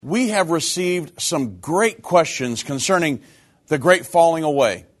we have received some great questions concerning the great falling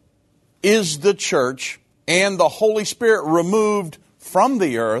away. Is the church and the Holy Spirit removed from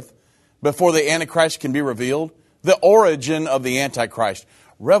the earth before the Antichrist can be revealed? The origin of the Antichrist,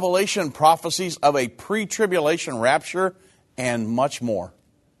 Revelation prophecies of a pre-tribulation rapture, and much more.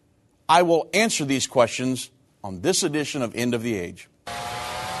 I will answer these questions on this edition of End of the Age.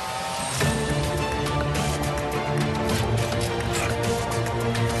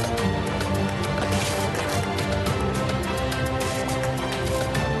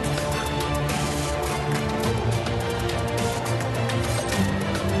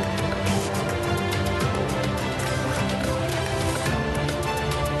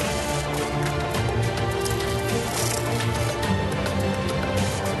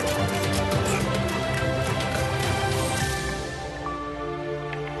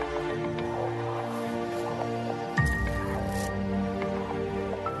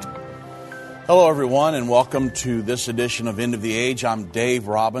 Hello, everyone, and welcome to this edition of End of the Age. I'm Dave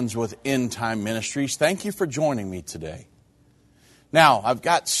Robbins with End Time Ministries. Thank you for joining me today. Now, I've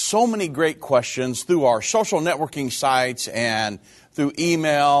got so many great questions through our social networking sites and through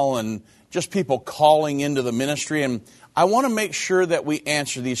email and just people calling into the ministry, and I want to make sure that we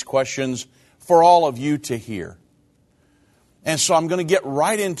answer these questions for all of you to hear. And so I'm going to get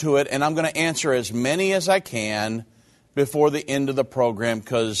right into it, and I'm going to answer as many as I can before the end of the program,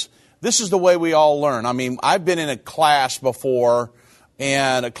 because this is the way we all learn. I mean, I've been in a class before,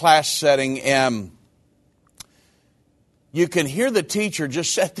 and a class setting, and you can hear the teacher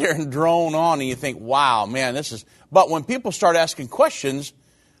just sit there and drone on, and you think, wow, man, this is... But when people start asking questions,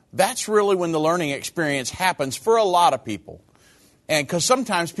 that's really when the learning experience happens for a lot of people. And because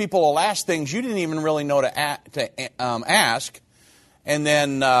sometimes people will ask things you didn't even really know to ask, and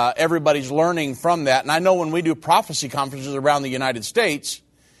then everybody's learning from that. And I know when we do prophecy conferences around the United States,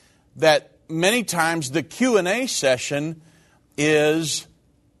 that many times the Q&A session that's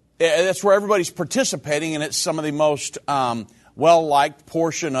where everybody's participating, and it's some of the most well-liked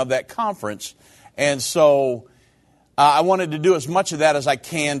portion of that conference. And so I wanted to do as much of that as I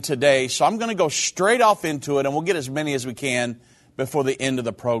can today. So I'm going to go straight off into it, and we'll get as many as we can before the end of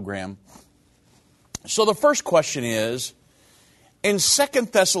the program. So the first question is, in 2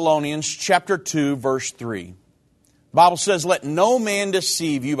 Thessalonians chapter 2, verse 3, the Bible says, let no man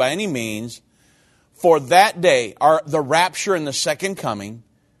deceive you by any means, for that day, the rapture and the second coming,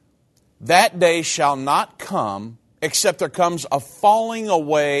 that day shall not come, except there comes a falling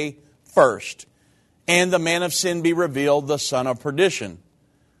away first, and the man of sin be revealed, the son of perdition.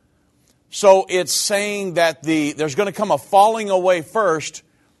 So it's saying that there's going to come a falling away first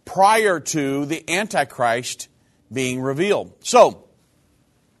prior to the Antichrist being revealed. So,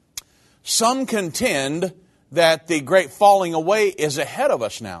 some contend that the great falling away is ahead of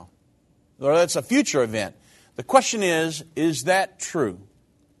us now. Or that's a future event. The question is that true?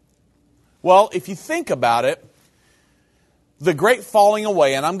 Well, if you think about it, the great falling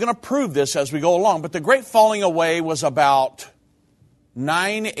away, and I'm going to prove this as we go along, but the great falling away was about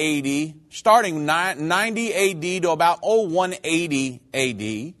 980, starting 90 AD to about 180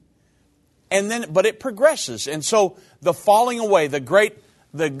 AD, but it progresses. And so the falling away,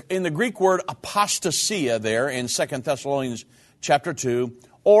 in the Greek word apostasia there in 2 Thessalonians chapter 2,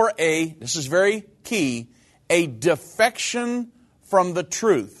 or this is very key, a defection from the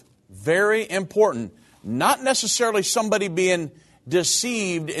truth. Very important. Not necessarily somebody being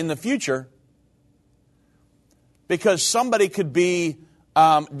deceived in the future, because somebody could be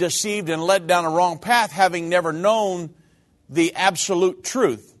deceived and led down a wrong path having never known the absolute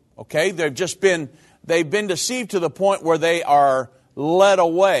truth. Okay? They've been deceived to the point where they are led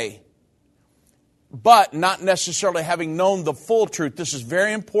away, but not necessarily having known the full truth. This is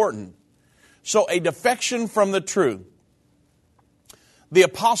very important. So a defection from the truth. The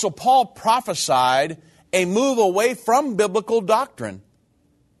Apostle Paul prophesied a move away from biblical doctrine.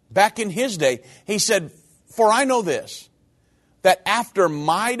 Back in his day, he said, for I know this, that after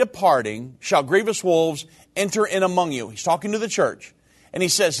my departing shall grievous wolves enter in among you. He's talking to the church. And he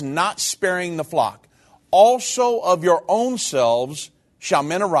says, not sparing the flock. Also of your own selves shall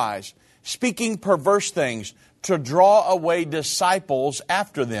men arise, speaking perverse things, to draw away disciples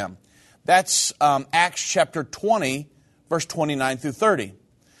after them. That's Acts chapter 20, verse 29 through 30.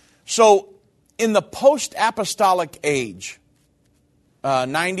 So, in the post-apostolic age,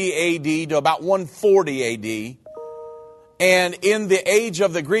 90 AD to about 140 AD, and in the age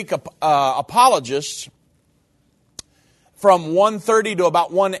of the Greek apologists, from 130 to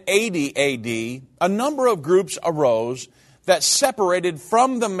about 180 AD, a number of groups arose that separated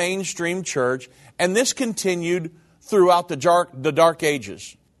from the mainstream church, and this continued throughout the Dark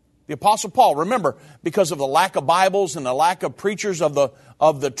Ages. The Apostle Paul, remember, because of the lack of Bibles and the lack of preachers of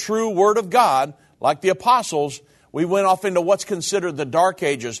the true Word of God, like the apostles, we went off into what's considered the Dark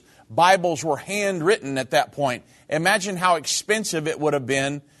Ages. Bibles were handwritten at that point. Imagine how expensive it would have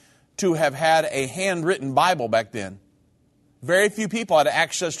been to have had a handwritten Bible back then. Very few people had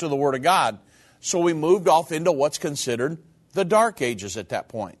access to the Word of God. So we moved off into what's considered the Dark Ages at that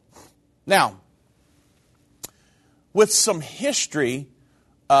point. Now, with some history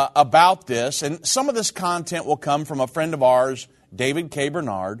about this, and some of this content will come from a friend of ours, David K.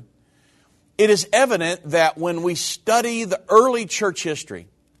 Bernard, it is evident that when we study the early church history,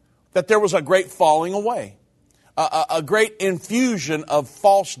 that there was a great falling away, a great infusion of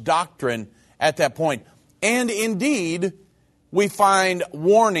false doctrine at that point. And indeed, we find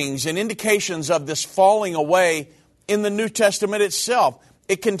warnings and indications of this falling away in the New Testament itself.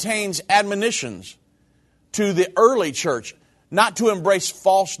 It contains admonitions to the early church not to embrace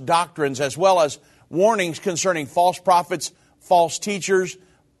false doctrines, as well as warnings concerning false prophets, false teachers,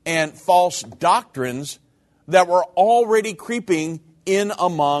 and false doctrines that were already creeping in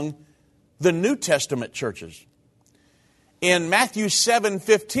among the New Testament churches. In Matthew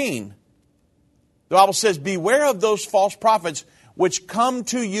 7:15, the Bible says, "Beware of those false prophets which come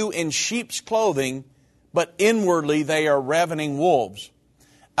to you in sheep's clothing, but inwardly they are ravening wolves."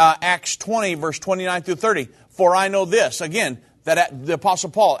 Acts 20, verse 29 through 30. "For I know this," again, that the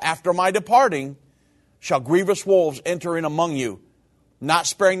Apostle Paul, "after my departing shall grievous wolves enter in among you, not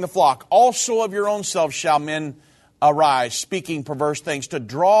sparing the flock. Also of your own selves shall men arise, speaking perverse things, to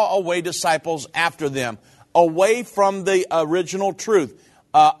draw away disciples after them," away from the original truth.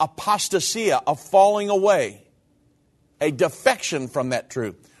 Apostasia, a falling away, a defection from that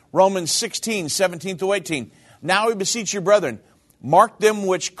truth. Romans 16, 17 through 18. "Now we beseech you, brethren, mark them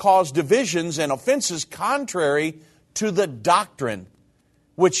which cause divisions and offenses contrary to the doctrine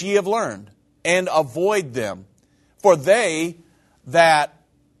which ye have learned, and avoid them. For they that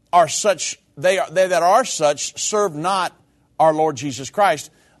are such serve not our Lord Jesus Christ,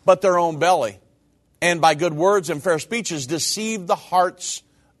 but their own belly, and by good words and fair speeches deceive the hearts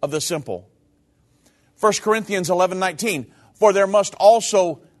of the simple." 1 Corinthians 11:19. "For there must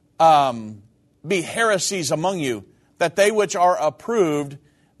also be heresies among you, that they which are approved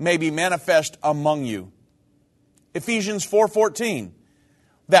may be manifest among you." Ephesians 4:14.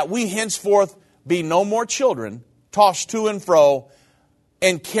 "That we henceforth be no more children, tossed to and fro,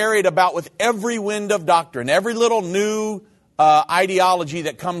 and carried about with every wind of doctrine," every little new ideology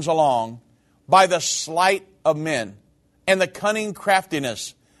that comes along, "by the sleight of men, and the cunning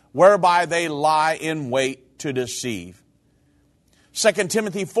craftiness, whereby they lie in wait to deceive." 2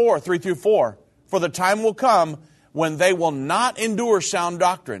 Timothy 4, 3 through 4. "For the time will come when they will not endure sound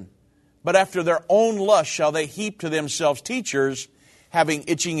doctrine, but after their own lust shall they heap to themselves teachers having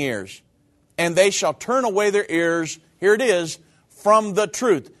itching ears. And they shall turn away their ears," here it is, "from the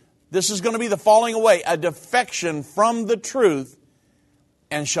truth." This is going to be the falling away, a defection from the truth,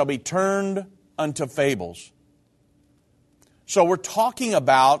 "and shall be turned unto fables." So we're talking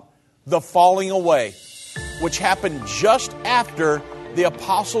about the falling away, which happened just after the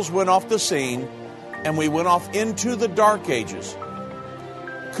apostles went off the scene and we went off into the Dark Ages.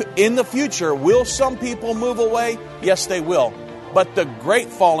 In the future, will some people move away? Yes, they will. But the great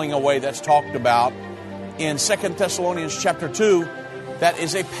falling away that's talked about in 2 Thessalonians chapter 2, that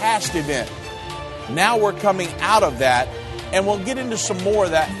is a past event. Now we're coming out of that, and we'll get into some more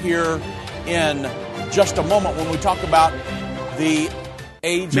of that here in just a moment when we talk about the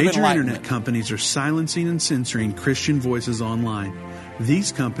age of enlightenment. Major internet companies are silencing and censoring Christian voices online.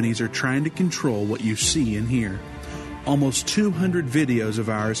 These companies are trying to control what you see and hear. Almost 200 videos of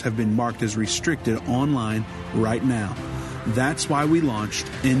ours have been marked as restricted online right now. That's why we launched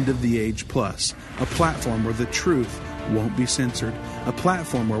End of the Age Plus, a platform where the truth won't be censored, a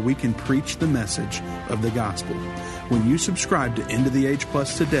platform where we can preach the message of the gospel. When you subscribe to End of the Age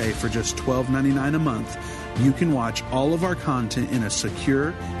Plus today for just $12.99 a month, you can watch all of our content in a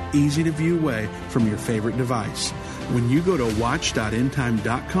secure, easy-to-view way from your favorite device. When you go to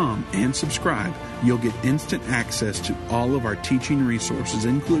watch.endtime.com and subscribe, you'll get instant access to all of our teaching resources,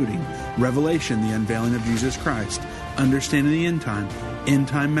 including Revelation, the Unveiling of Jesus Christ, Understanding the End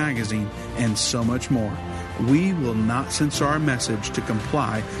Time Magazine, and so much more. We will not censor our message to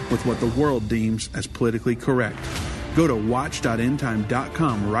comply with what the world deems as politically correct. Go to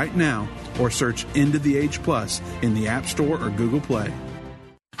watch.endtime.com right now or search End of the Age Plus in the App Store or Google Play.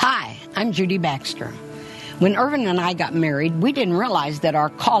 Hi, I'm Judy Baxter. When Irvin and I got married, we didn't realize that our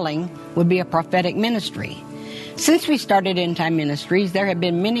calling would be a prophetic ministry. Since we started End Time Ministries, there have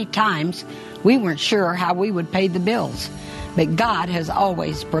been many times we weren't sure how we would pay the bills. but God has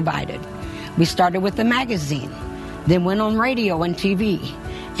always provided. We started with the magazine, then went on radio and TV,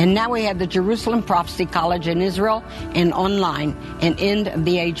 and now we have the Jerusalem Prophecy College in Israel and online and End of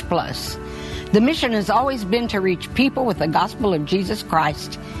the Age Plus. The mission has always been to reach people with the gospel of Jesus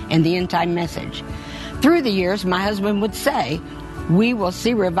Christ and the end-time message. Through the years, my husband would say, we will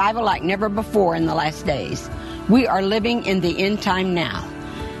see revival like never before in the last days. We are living in the end time now.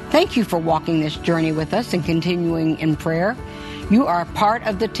 Thank you for walking this journey with us and continuing in prayer. You are a part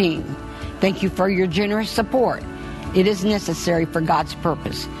of the team. Thank you for your generous support. It is necessary for God's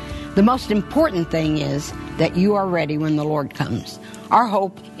purpose. The most important thing is that you are ready when the Lord comes. Our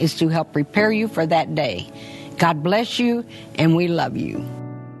hope is to help prepare you for that day. God bless you, and we love you.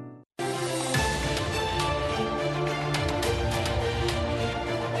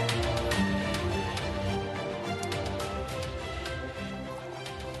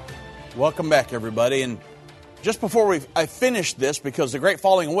 Welcome back, everybody. And just before I finish this, because the great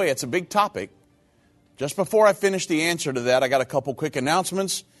falling away, it's a big topic. Just before I finish the answer to that, I got a couple quick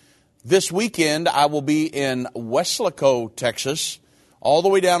announcements. This weekend, I will be in Weslaco, Texas, all the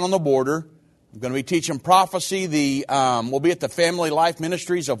way down on the border. I'm going to be teaching prophecy. We'll be at the Family Life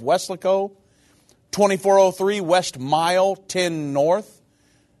Ministries of Weslaco, 2403 West Mile 10 North.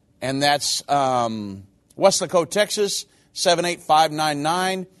 And that's Weslaco, Texas,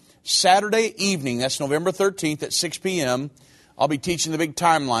 78599. Saturday evening, that's November 13th at 6 p.m., I'll be teaching the big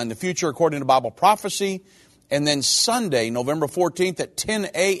timeline, the future according to Bible prophecy. And then Sunday, November 14th at 10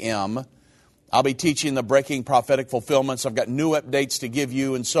 a.m., I'll be teaching the breaking prophetic fulfillments. I've got new updates to give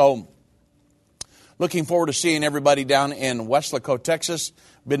you. And so, looking forward to seeing everybody down in Weslaco, Texas.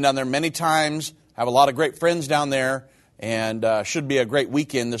 Been down there many times. Have a lot of great friends down there. And should be a great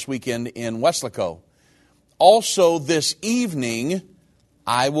weekend this weekend in Weslaco. Also, this evening,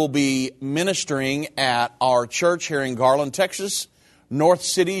 I will be ministering at our church here in Garland, Texas, North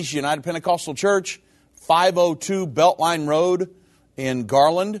Cities United Pentecostal Church, 502 Beltline Road in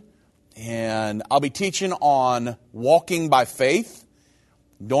Garland. And I'll be teaching on walking by faith.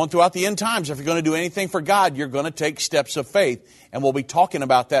 Going throughout the end times, if you're going to do anything for God, you're going to take steps of faith. And we'll be talking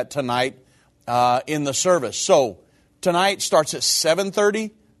about that tonight in the service. So tonight starts at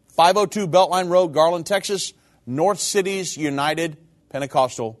 7:30, 502 Beltline Road, Garland, Texas, North Cities United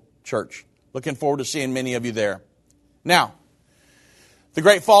Pentecostal Church. Looking forward to seeing many of you there. Now, the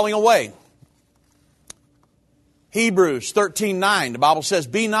great falling away. Hebrews 13:9, the Bible says,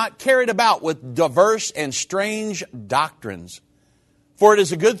 "Be not carried about with diverse and strange doctrines. For it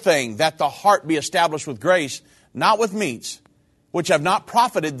is a good thing that the heart be established with grace, not with meats, which have not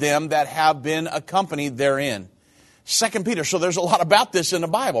profited them that have been accompanied therein." 2 Peter, so there's a lot about this in the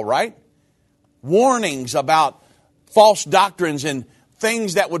Bible, right? Warnings about false doctrines and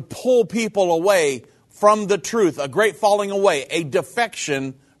things that would pull people away from the truth. A great falling away, a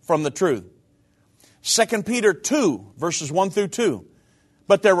defection from the truth. 2 Peter 2, verses 1 through 2.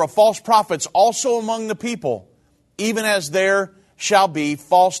 "But there were false prophets also among the people, even as there shall be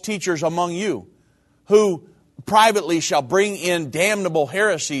false teachers among you, who privately shall bring in damnable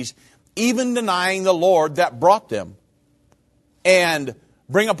heresies, even denying the Lord that brought them, and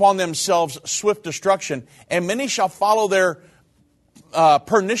bring upon themselves swift destruction. And many shall follow their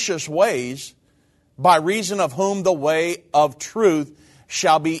pernicious ways, by reason of whom the way of truth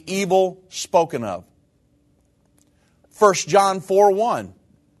shall be evil spoken of." 1 John 4:1,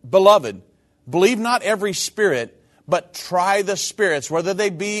 "Beloved, believe not every spirit, but try the spirits, whether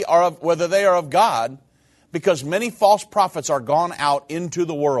they are of God, because many false prophets are gone out into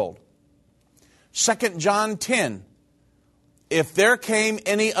the world." 2 John 10, "If there came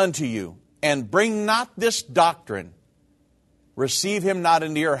any unto you, and bring not this doctrine, receive him not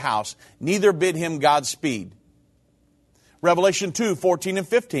into your house, neither bid him Godspeed." Revelation 2, 14 and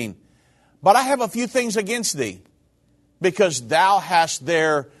 15, "But I have a few things against thee, because thou hast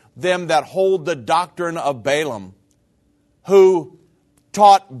there them that hold the doctrine of Balaam, who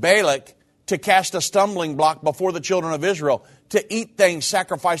taught Balak to cast a stumbling block before the children of Israel, to eat things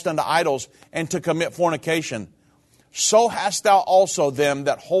sacrificed unto idols, and to commit fornication. So hast thou also them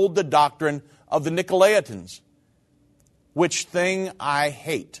that hold the doctrine of the Nicolaitans, which thing I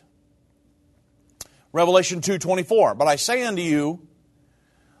hate." Revelation 2:24, "But I say unto you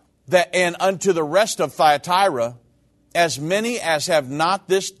that, and unto the rest of Thyatira, as many as have not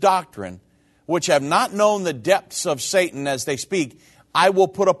this doctrine, which have not known the depths of Satan as they speak, I will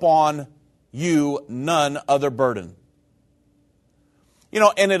put upon you none other burden." You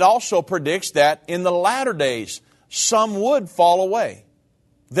know, and it also predicts that in the latter days, some would fall away.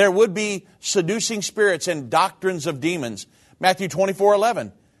 There would be seducing spirits and doctrines of demons. Matthew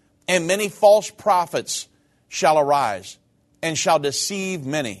 24:11, "And many false prophets shall arise, and shall deceive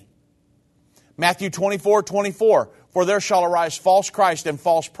many. Matthew 24:24, for there shall arise false Christ and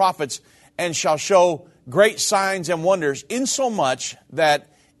false prophets, and shall show great signs and wonders, insomuch that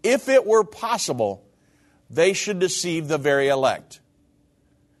if it were possible, they should deceive the very elect.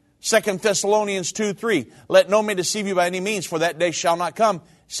 2 Thessalonians 2:3, let no man deceive you by any means, for that day shall not come,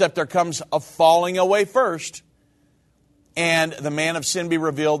 except there comes a falling away first, and the man of sin be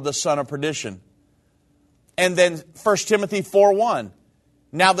revealed, the son of perdition. And then 1 Timothy 4:1,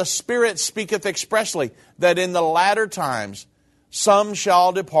 now the Spirit speaketh expressly, that in the latter times some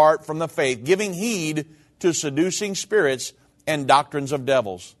shall depart from the faith, giving heed to seducing spirits and doctrines of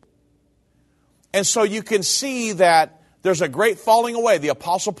devils. And so you can see that there's a great falling away. The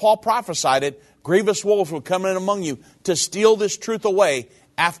Apostle Paul prophesied it. Grievous wolves will come in among you to steal this truth away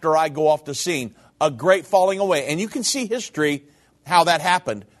after I go off the scene. A great falling away. And you can see history, how that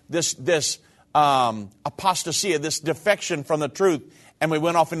happened. This apostasia, this defection from the truth. And we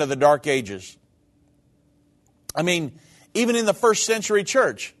went off into the dark ages. I mean, even in the first century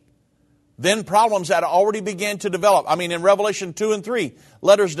church, then problems had already began to develop. I mean, in Revelation 2 and 3,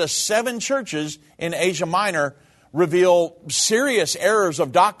 letters to 7 churches in Asia Minor reveal serious errors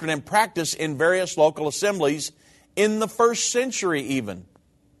of doctrine and practice in various local assemblies in the first century even.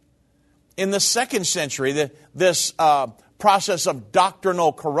 In the second century, this process of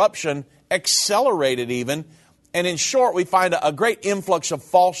doctrinal corruption accelerated even. And in short, we find a great influx of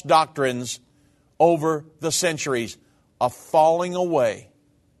false doctrines over the centuries, a falling away.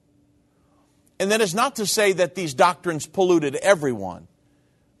 And that is not to say that these doctrines polluted everyone,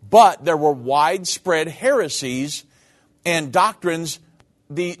 but there were widespread heresies and doctrines.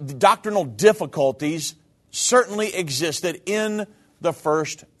 The doctrinal difficulties certainly existed in the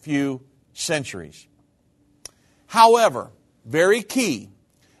first few centuries. However, very key,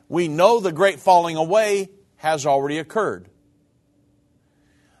 we know the great falling away has already occurred.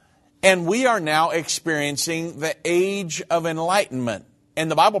 And we are now experiencing the age of enlightenment. And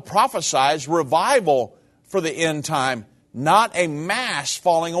the Bible prophesies revival for the end time, not a mass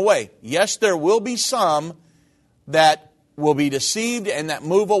falling away. Yes, there will be some that will be deceived and that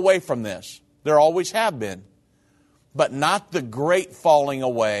move away from this. There always have been. But not the great falling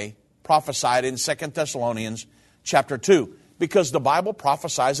away prophesied in 2 Thessalonians chapter 2. Because the Bible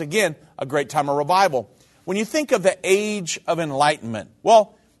prophesies, again, a great time of revival. When you think of the age of enlightenment,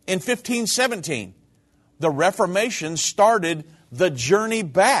 well, in 1517, the Reformation started the journey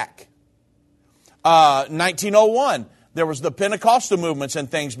back. 1901, there was the Pentecostal movements and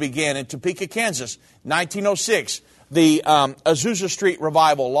things began in Topeka, Kansas. 1906, the Azusa Street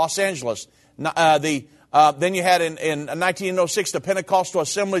Revival, Los Angeles. Then you had in 1906 the Pentecostal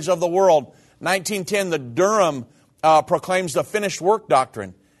Assemblies of the World. 1910, the Durham proclaims the finished work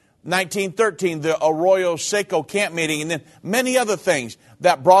doctrine. 1913, the Arroyo Seco camp meeting, and then many other things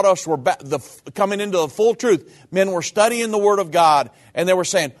that brought us coming into the full truth. Men were studying the Word of God, and they were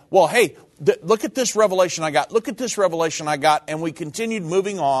saying, well, hey, look at this revelation I got. Look at this revelation I got. And we continued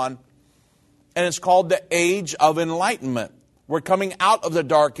moving on, and it's called the Age of Enlightenment. We're coming out of the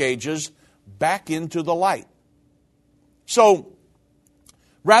dark ages back into the light. So,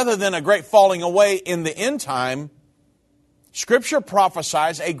 rather than a great falling away in the end time, Scripture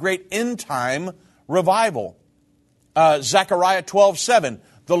prophesies a great end-time revival. Zechariah 12:7,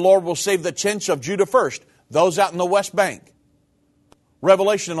 the Lord will save the tents of Judah first, those out in the West Bank.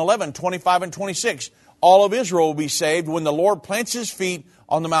 Revelation 11:25 and 26, all of Israel will be saved when the Lord plants His feet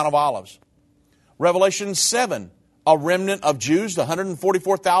on the Mount of Olives. Revelation 7, a remnant of Jews, the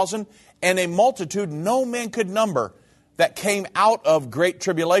 144,000, and a multitude no man could number that came out of great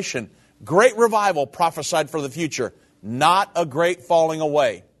tribulation. Great revival prophesied for the future. Not a great falling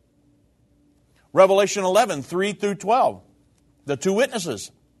away. Revelation 11, 3 through 12. The two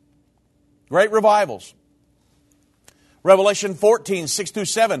witnesses. Great revivals. Revelation 14, 6 through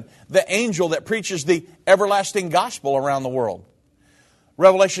 7. The angel that preaches the everlasting gospel around the world.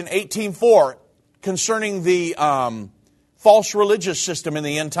 Revelation 18, 4. Concerning the false religious system in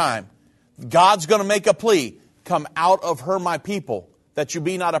the end time. God's going to make a plea. Come out of her, my people, that you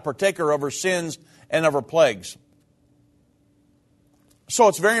be not a partaker of her sins and of her plagues. So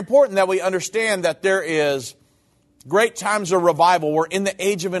it's very important that we understand that there is great times of revival. We're in the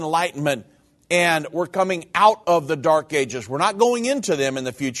age of enlightenment, and we're coming out of the dark ages. We're not going into them in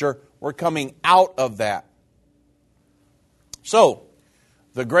the future. We're coming out of that. So,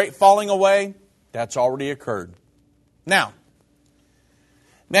 the great falling away, that's already occurred. Now,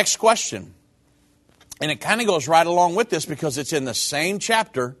 next question. And it kind of goes right along with this because it's in the same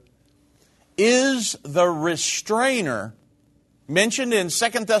chapter. Is the restrainer mentioned in 2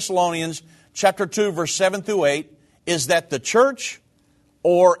 Thessalonians chapter 2, verse 7 through 8, Is that the church,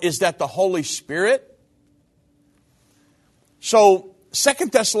 or is that the Holy Spirit? So 2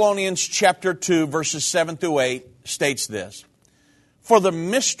 Thessalonians chapter 2, verses 7 through 8 states this. For the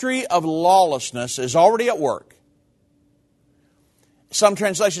mystery of lawlessness is already at work. Some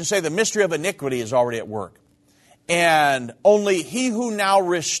translations say the mystery of iniquity is already at work. And only he who now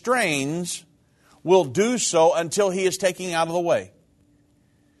restrains will do so until he is taken out of the way.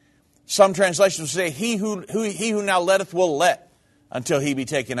 Some translations say he who now letteth will let until he be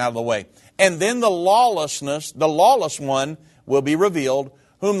taken out of the way. And then the lawless one will be revealed,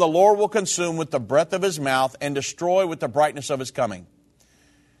 whom the Lord will consume with the breath of his mouth and destroy with the brightness of his coming.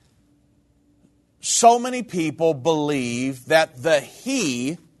 So many people believe that the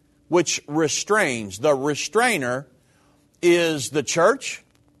he which restrains, the restrainer, is the church,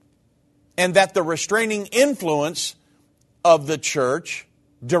 and that the restraining influence of the church,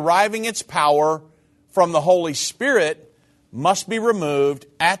 deriving its power from the Holy Spirit, must be removed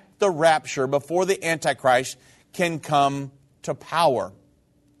at the rapture before the Antichrist can come to power.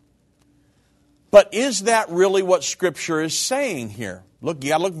 But is that really what Scripture is saying here? Look, you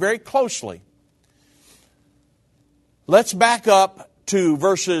got to look very closely. Let's back up to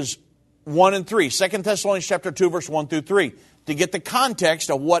verses 1 and 3. 2 Thessalonians chapter 2, verse 1 through 3, to get the context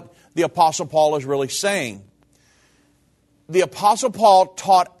of what the Apostle Paul is really saying. The Apostle Paul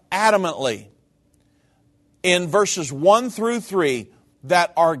taught adamantly in verses 1 through 3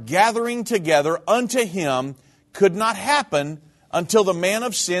 that our gathering together unto him could not happen until the man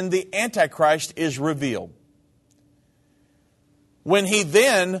of sin, the Antichrist, is revealed. When he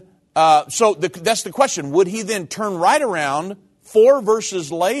then, that's the question, would he then turn right around 4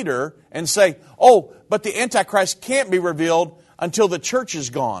 verses later and say, oh, but the Antichrist can't be revealed until the church is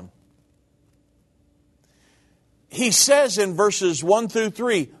gone? He says in verses 1 through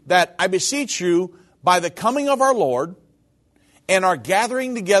 3 that I beseech you by the coming of our Lord and our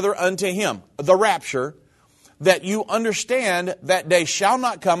gathering together unto him, the rapture, that you understand that day shall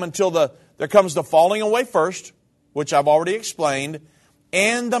not come until there comes the falling away first, which I've already explained,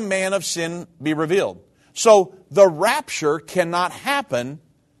 and the man of sin be revealed. So the rapture cannot happen,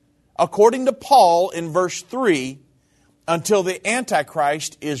 according to Paul in verse 3, until the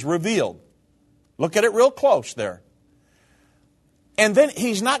Antichrist is revealed. Look at it real close there. And then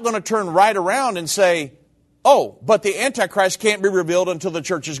he's not going to turn right around and say, oh, but the Antichrist can't be revealed until the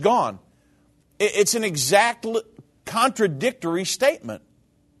church is gone. It's an exact contradictory statement.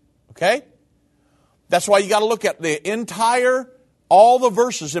 Okay? That's why you got to look at all the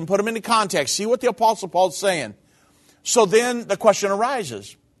verses and put them into context. See what the Apostle Paul's saying. So then the question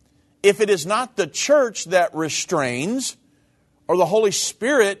arises. If it is not the church that restrains, or the Holy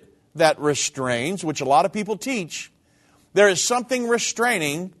Spirit that restrains, which a lot of people teach, there is something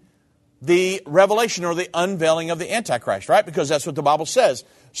restraining the revelation or the unveiling of the Antichrist, right? Because that's what the Bible says.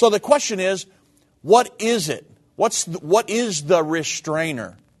 So the question is, what is it? What is the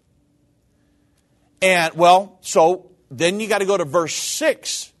restrainer? And, well, so then you got to go to verse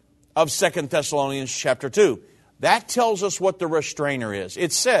 6 of 2 Thessalonians chapter 2. That tells us what the restrainer is.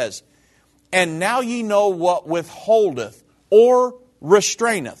 It says, and now ye know what withholdeth or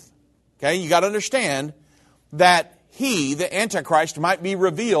restraineth. Okay, you got to understand that he, the Antichrist, might be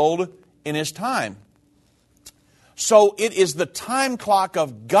revealed in his time. So it is the time clock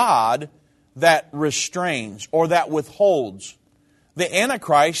of God that restrains or that withholds. The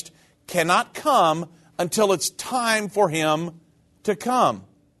Antichrist cannot come until it's time for him to come.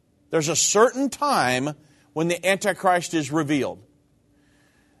 There's a certain time when the Antichrist is revealed.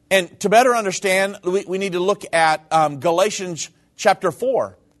 And to better understand, we need to look at Galatians chapter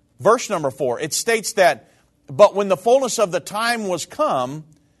 4, verse number 4. It states that, but when the fullness of the time was come,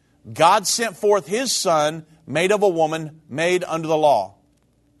 God sent forth his Son, made of a woman, made under the law.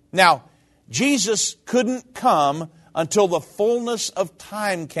 Now, Jesus couldn't come until the fullness of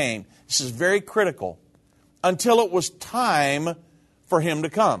time came. This is very critical. Until it was time for him to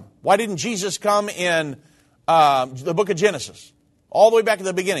come. Why didn't Jesus come in the book of Genesis? All the way back at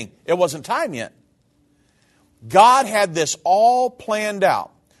the beginning. It wasn't time yet. God had this all planned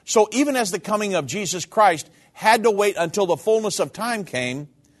out. So even as the coming of Jesus Christ had to wait until the fullness of time came,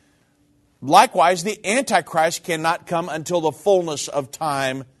 likewise the Antichrist cannot come until the fullness of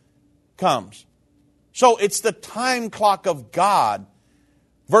time comes. So it's the time clock of God.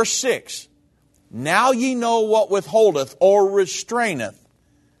 Verse 6, now ye know what withholdeth or restraineth,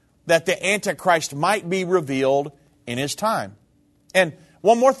 that the Antichrist might be revealed in his time. And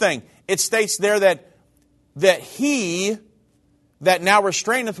one more thing, it states there that he that now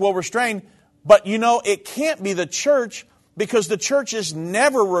restraineth will restrain, but you know, it can't be the church, because the church is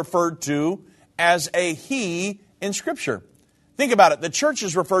never referred to as a he in Scripture. Think about it. The church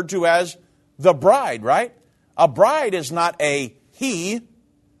is referred to as the bride, right? A bride is not a he.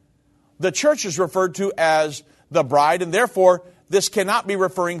 The church is referred to as the bride, and therefore this cannot be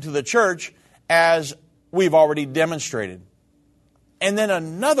referring to the church as we've already demonstrated. And then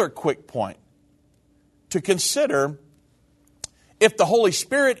another quick point to consider: if the Holy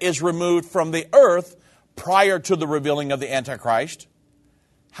Spirit is removed from the earth prior to the revealing of the Antichrist,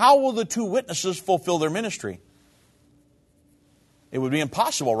 how will the two witnesses fulfill their ministry? It would be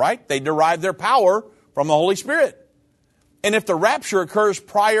impossible, right? They derive their power from the Holy Spirit. And if the rapture occurs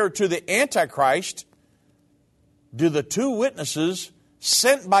prior to the Antichrist, do the two witnesses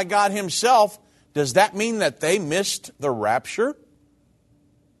sent by God Himself, does that mean that they missed the rapture?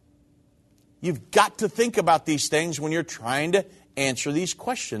 You've got to think about these things when you're trying to answer these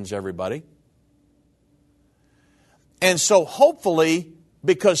questions, everybody. And so hopefully,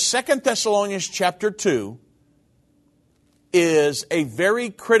 because 2 Thessalonians chapter 2 is a very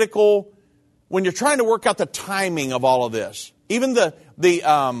critical, when you're trying to work out the timing of all of this, even the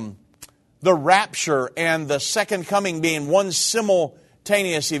rapture and the second coming being one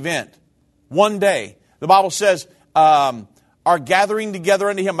simultaneous event, one day. The Bible says, are gathering together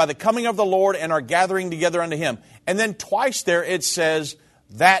unto Him by the coming of the Lord, and are gathering together unto Him. And then twice there it says,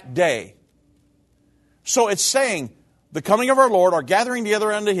 that day. So it's saying, the coming of our Lord, our gathering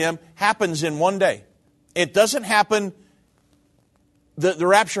together unto Him, happens in one day. It doesn't happen, the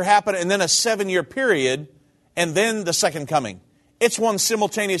rapture happened, and then a 7-year period, and then the second coming. It's one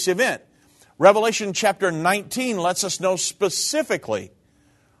simultaneous event. Revelation chapter 19 lets us know specifically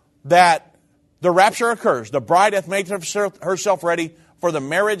that the rapture occurs. The bride hath made herself ready for the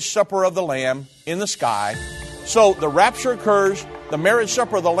marriage supper of the Lamb in the sky. So the rapture occurs, the marriage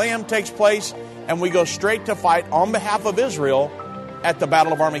supper of the Lamb takes place, and we go straight to fight on behalf of Israel at the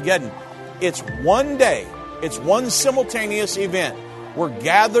Battle of Armageddon. It's one day. It's one simultaneous event. We're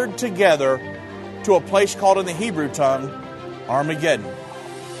gathered together to a place called in the Hebrew tongue, Armageddon.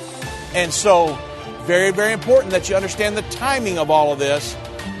 And so, very, very important that you understand the timing of all of this.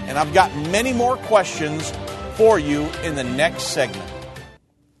 And I've got many more questions for you in the next segment.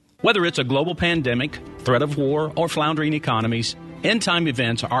 Whether it's a global pandemic, threat of war, or floundering economies, end-time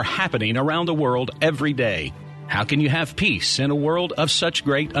events are happening around the world every day. How can you have peace in a world of such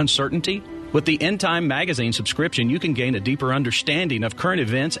great uncertainty? With the End Time Magazine subscription, you can gain a deeper understanding of current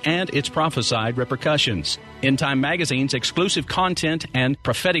events and its prophesied repercussions. End Time Magazine's exclusive content and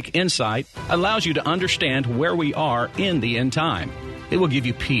prophetic insight allows you to understand where we are in the end time. It will give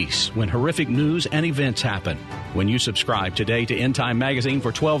you peace when horrific news and events happen. When you subscribe today to End Time Magazine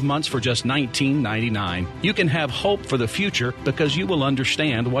for 12 months for just $19.99, you can have hope for the future because you will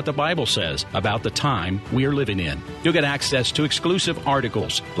understand what the Bible says about the time we are living in. You'll get access to exclusive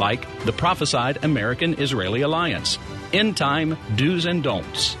articles like the Prophesied American-Israeli Alliance, End Time Do's and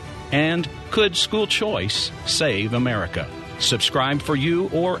Don'ts, and Could School Choice Save America? Subscribe for you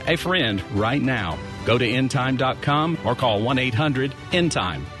or a friend right now. Go to endtime.com or call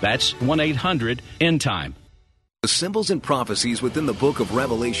 1-800-END-TIME. That's 1-800-END-TIME. The symbols and prophecies within the book of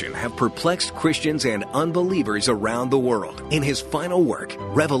Revelation have perplexed Christians and unbelievers around the world. In his final work,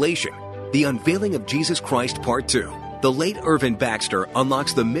 Revelation, The Unveiling of Jesus Christ Part 2, the late Irvin Baxter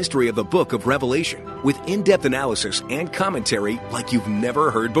unlocks the mystery of the book of Revelation with in-depth analysis and commentary like you've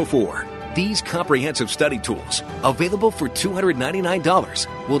never heard before. These comprehensive study tools, available for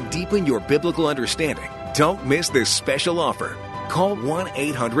 $299, will deepen your biblical understanding. Don't miss this special offer. Call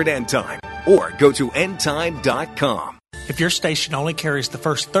 1-800-END-TIME or go to endtime.com. If your station only carries the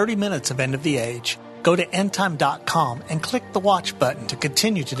first 30 minutes of End of the Age, go to endtime.com and click the watch button to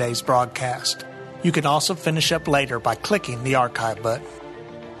continue today's broadcast. You can also finish up later by clicking the archive button.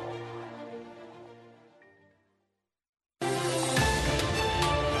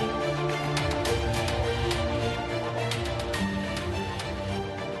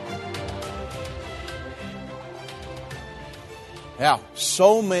 Yeah,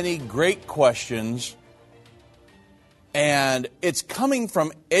 so many great questions, and it's coming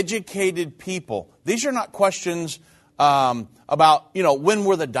from educated people. These are not questions about, when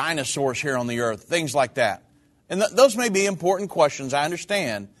were the dinosaurs here on the earth, things like that. And those may be important questions, I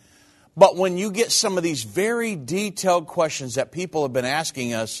understand. But when you get some of these very detailed questions that people have been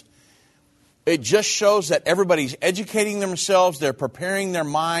asking us, it just shows that everybody's educating themselves. They're preparing their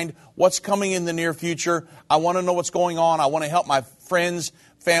mind. What's coming in the near future? I want to know what's going on. I want to help my friends,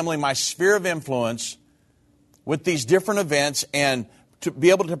 family, my sphere of influence with these different events and to be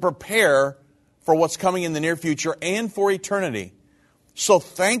able to prepare for what's coming in the near future and for eternity. So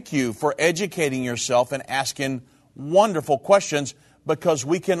thank you for educating yourself and asking wonderful questions because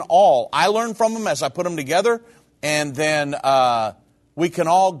we can all, I learn from them as I put them together, and then we can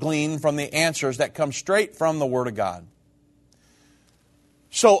all glean from the answers that come straight from the Word of God.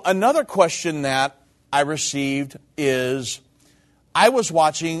 So another question that I received is, I was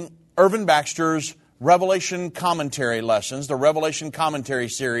watching Irvin Baxter's Revelation Commentary lessons, the Revelation Commentary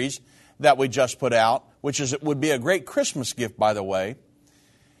series that we just put out, which would be a great Christmas gift, by the way.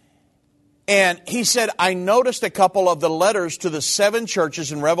 And he said, I noticed a couple of the letters to the 7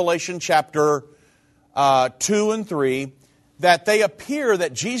 churches in Revelation chapter 2 and 3, that they appear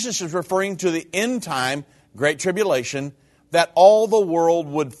that Jesus is referring to the end time, Great Tribulation, that all the world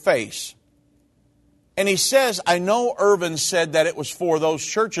would face. And he says, I know Irvin said that it was for those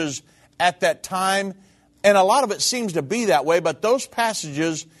churches at that time, and a lot of it seems to be that way, but those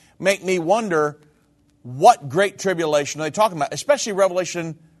passages make me wonder, what Great Tribulation are they talking about? Especially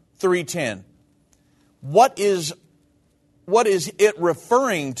Revelation 3:10. What is it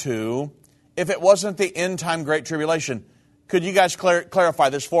referring to if it wasn't the end time Great Tribulation? Could you guys clarify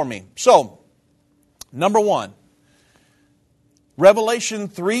this for me? So, number one, Revelation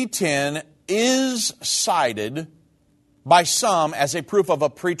 3:10 is cited by some as a proof of a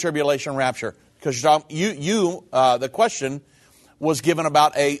pre-tribulation rapture. Because the question was given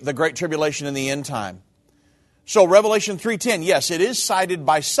about the Great Tribulation in the end time. So Revelation 3:10, yes, it is cited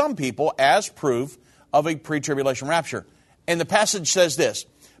by some people as proof of a pre-tribulation rapture. And the passage says this,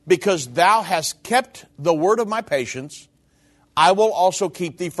 because thou hast kept the word of my patience, I will also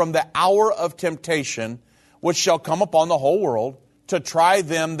keep thee from the hour of temptation, which shall come upon the whole world, to try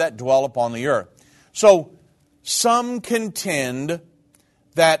them that dwell upon the earth. So some contend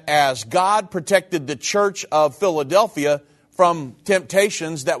that as God protected the church of Philadelphia from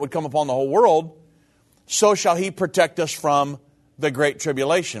temptations that would come upon the whole world, so shall He protect us from the Great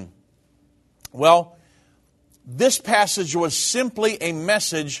Tribulation. Well, this passage was simply a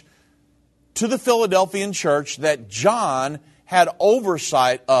message to the Philadelphian church that John had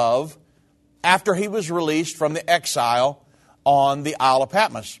oversight of after he was released from the exile on the Isle of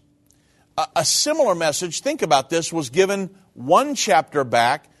Patmos. A similar message, think about this, was given one chapter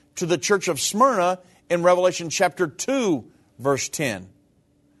back to the church of Smyrna in Revelation chapter 2, verse 10.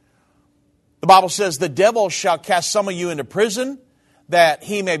 The Bible says, the devil shall cast some of you into prison, that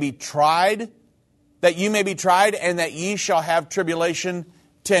he may be tried, that you may be tried, and that ye shall have tribulation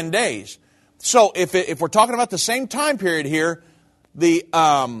 10 days. So if we're talking about the same time period here,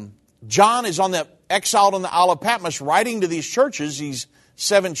 John is exiled on the Isle of Patmos, writing to these churches, these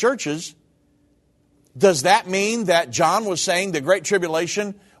 7 churches. Does that mean that John was saying the Great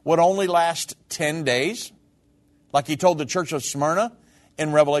Tribulation would only last 10 days? Like he told the church of Smyrna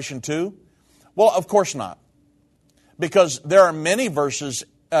in Revelation 2? Well, of course not. Because there are many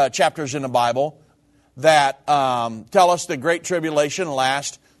chapters in the Bible that tell us the Great Tribulation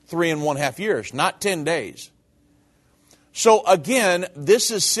lasts 3.5 years, not 10 days. So again,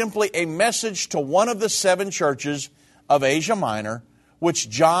 this is simply a message to one of the 7 churches of Asia Minor, which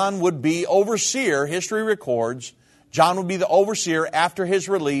John would be overseer. History records John would be the overseer after his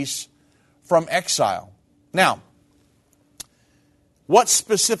release from exile. Now, what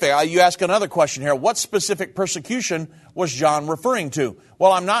specific, you ask another question here, what specific persecution was John referring to?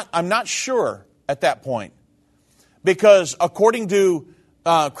 Well, I'm not sure at that point. Because according to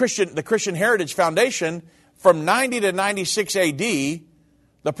the Christian Heritage Foundation, from 90 to 96 AD,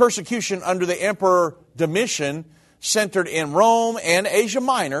 the persecution under the Emperor Domitian centered in Rome and Asia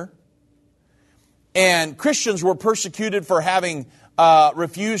Minor. And Christians were persecuted for having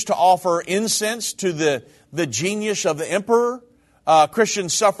refused to offer incense to the genius of the emperor.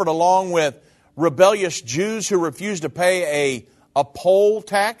 Christians suffered along with rebellious Jews who refused to pay a poll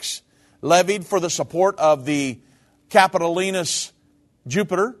tax levied for the support of the Capitolinus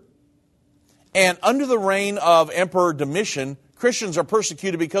Jupiter. And under the reign of Emperor Domitian, Christians are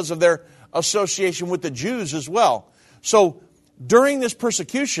persecuted because of their association with the Jews as well. So during this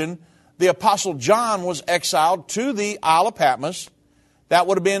persecution, the Apostle John was exiled to the Isle of Patmos. That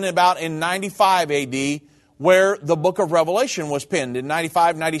would have been about in 95 AD, where the book of Revelation was penned, in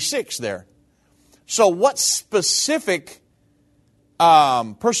 95, 96 there. So what specific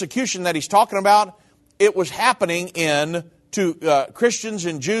persecution that he's talking about? It was happening to Christians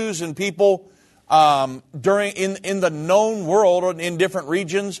and Jews and people in the known world or in different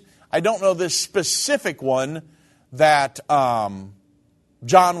regions. I don't know this specific one that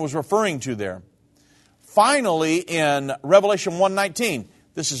John was referring to there. Finally, in Revelation 1:19,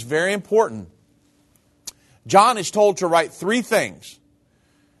 this is very important. John is told to write 3 things.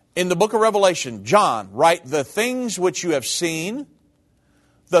 In the book of Revelation, John, write the things which you have seen,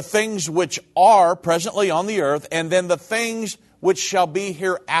 the things which are presently on the earth, and then the things which shall be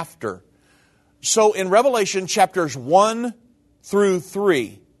hereafter. So in Revelation chapters 1 through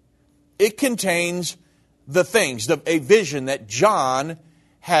 3, it contains the things, a vision that John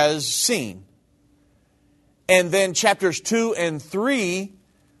has seen. And then chapters 2 and 3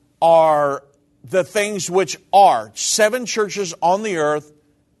 are the things which are 7 churches on the earth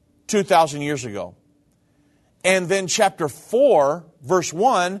 2,000 years ago. And then chapter 4, verse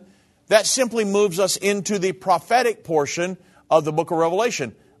 1, that simply moves us into the prophetic portion of the book of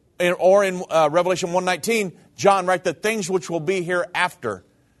Revelation. Or in Revelation 1:19, John writes the things which will be hereafter.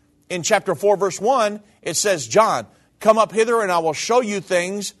 In chapter 4, verse 1, it says, John, come up hither and I will show you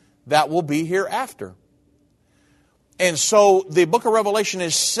things that will be hereafter. And so the book of Revelation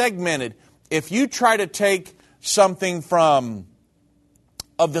is segmented. If you try to take something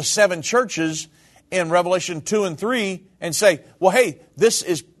of the 7 churches in Revelation 2 and 3 and say, well, hey, this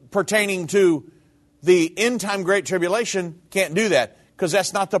is pertaining to the end-time Great Tribulation, can't do that, because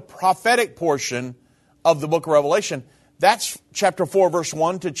that's not the prophetic portion of the book of Revelation. That's chapter 4, verse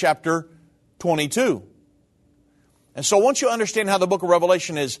 1 to chapter 22. And so once you understand how the book of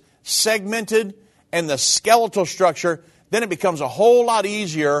Revelation is segmented and the skeletal structure, then it becomes a whole lot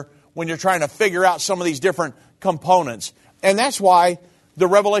easier when you're trying to figure out some of these different components. And that's why the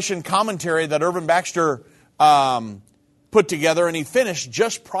Revelation commentary that Irvin Baxter put together, and he finished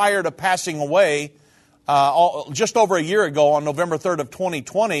just prior to passing away, just over a year ago on November 3rd of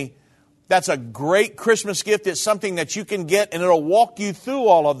 2020. That's a great Christmas gift. It's something that you can get, and it'll walk you through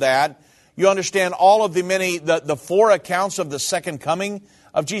all of that. You understand all of the 4 accounts of the second coming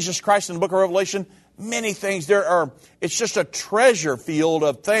of Jesus Christ in the book of Revelation. Many things. It's just a treasure field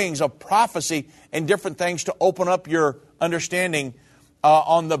of things, of prophecy, and different things to open up your understanding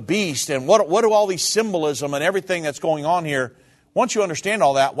on the beast and what do all these symbolism and everything that's going on here. Once you understand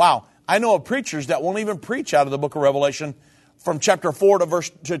all that, wow, I know of preachers that won't even preach out of the book of Revelation from chapter 4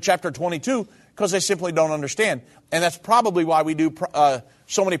 to chapter 22 because they simply don't understand. And that's probably why we do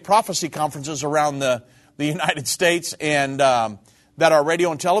so many prophecy conferences around the United States, and that our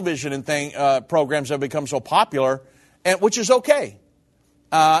radio and television and programs have become so popular, and which is okay.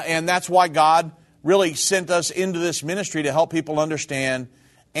 And that's why God really sent us into this ministry, to help people understand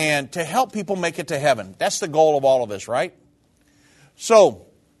and to help people make it to heaven. That's the goal of all of this, right? So,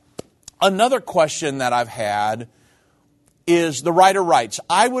 another question that I've had is the writer writes,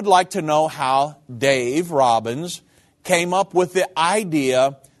 I would like to know how Dave Robbins came up with the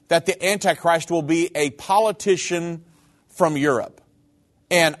idea that the Antichrist will be a politician from Europe.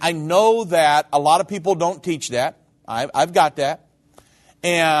 And I know that a lot of people don't teach that. I've got that.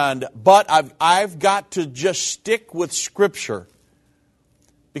 But I've got to just stick with Scripture,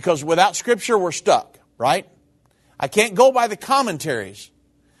 because without Scripture we're stuck, right? I can't go by the commentaries.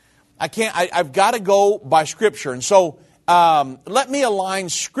 I've got to go by Scripture. And so let me align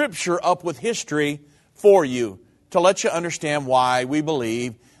Scripture up with history for you to let you understand why we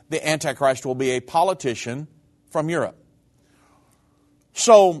believe the Antichrist will be a politician from Europe.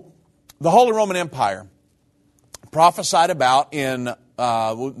 So the Holy Roman Empire, prophesied about in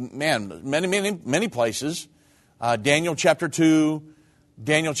many places. Daniel chapter 2,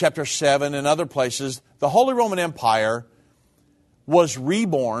 Daniel chapter 7, and other places. The Holy Roman Empire was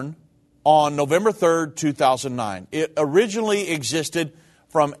reborn on November 3rd, 2009. It originally existed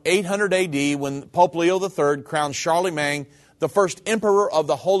from 800 AD when Pope Leo III crowned Charlemagne the first emperor of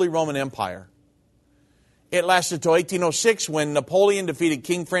the Holy Roman Empire. It lasted till 1806 when Napoleon defeated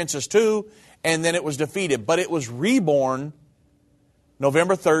King Francis II, and then it was defeated. But it was reborn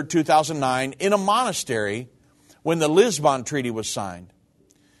November 3rd, 2009, in a monastery when the Lisbon Treaty was signed.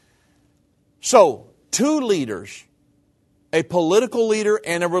 So, 2 leaders, a political leader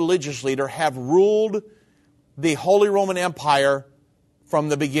and a religious leader, have ruled the Holy Roman Empire from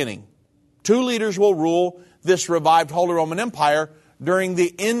the beginning. 2 leaders will rule this revived Holy Roman Empire during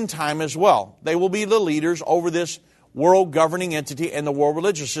the end time as well. They will be the leaders over this world governing entity and the world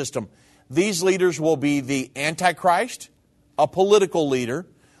religious system. These leaders will be the Antichrist, a political leader,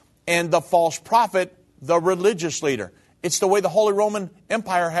 and the false prophet, the religious leader. It's the way the Holy Roman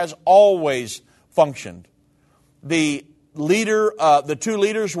Empire has always functioned. The 2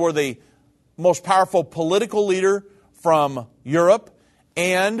 leaders were the most powerful political leader from Europe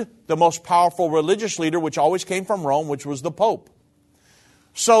and the most powerful religious leader, which always came from Rome, which was the Pope.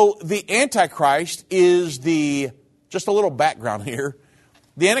 So the Antichrist is just a little background here.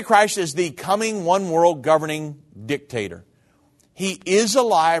 The Antichrist is the coming one world governing dictator. He is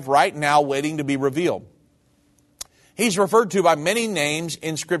alive right now, waiting to be revealed. He's referred to by many names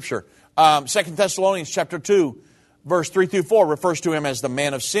in Scripture. 2 Thessalonians chapter 2, verse 3 through 4 refers to him as the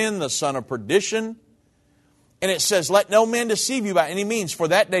man of sin, the son of perdition. And it says, let no man deceive you by any means, for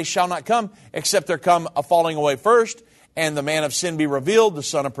that day shall not come, except there come a falling away first, and the man of sin be revealed, the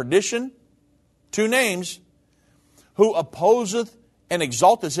son of perdition. 2 names. Who opposeth and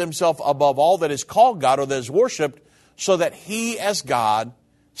exalteth himself above all that is called God or that is worshipped, so that he as God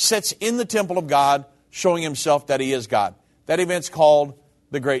sits in the temple of God, showing himself that he is God. That event's called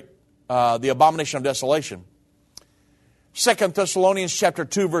the abomination of desolation. 2 Thessalonians chapter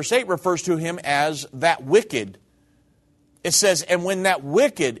 2, verse 8 refers to him as that wicked. It says, and when that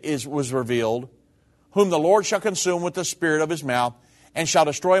wicked was revealed, whom the Lord shall consume with the spirit of his mouth, and shall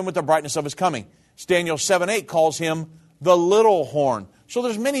destroy him with the brightness of his coming. Daniel 7:8 calls him the little horn. So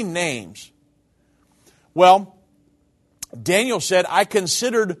there's many names. Well, Daniel said, I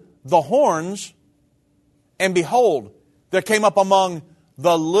considered the horns, and behold, there came up among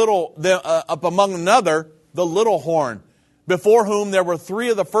another the little horn, before whom there were 3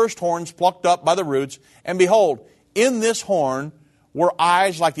 of the first horns plucked up by the roots. And behold, in this horn were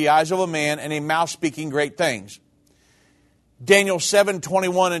eyes like the eyes of a man, and a mouth speaking great things. Daniel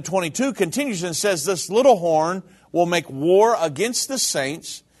 7:21 and 22 continues and says, this little horn will make war against the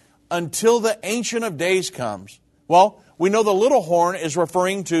saints until the Ancient of Days comes. Well, we know the little horn is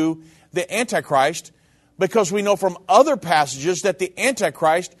referring to the Antichrist, because we know from other passages that the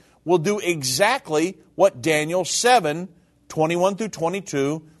Antichrist will do exactly what Daniel 7:21 through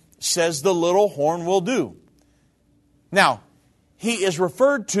 22 says the little horn will do. Now, he is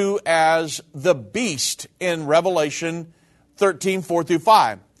referred to as the beast in Revelation 13:4 through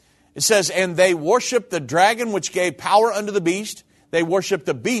 5. It says, and they worshiped the dragon which gave power unto the beast. They worshiped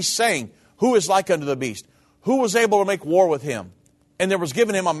the beast, saying, who is like unto the beast? Who was able to make war with him? And there was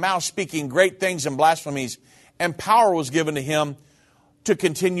given him a mouth speaking great things and blasphemies, and power was given to him to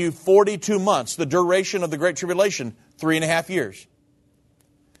continue 42 months, the duration of the Great Tribulation, 3.5 years.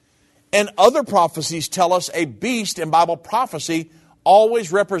 And other prophecies tell us a beast in Bible prophecy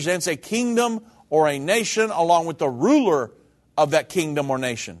always represents a kingdom or a nation along with the ruler of that kingdom or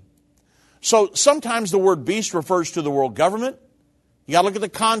nation. So sometimes the word beast refers to the world government. You got to look at the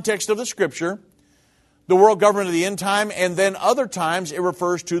context of the Scripture. The world government of the end time, and then other times it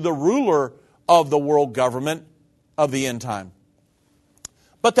refers to the ruler of the world government of the end time.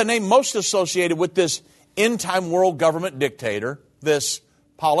 But the name most associated with this end time world government dictator, this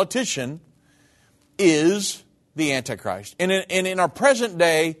politician, is the Antichrist. And in our present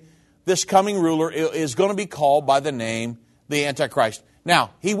day, this coming ruler is going to be called by the name the Antichrist.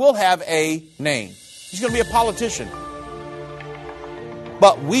 Now, he will have a name. He's going to be a politician.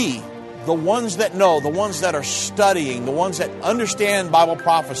 But we, the ones that know, the ones that are studying, the ones that understand Bible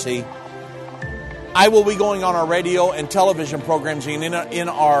prophecy, I will be going on our radio and television programs and in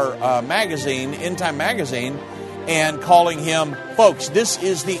our magazine, End Time Magazine, and calling him, folks, this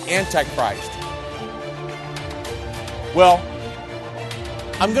is the Antichrist. Well,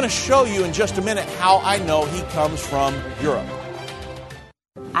 I'm going to show you in just a minute how I know he comes from Europe.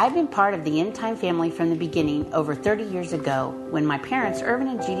 I've been part of the End Time family from the beginning over 30 years ago when my parents, Irvin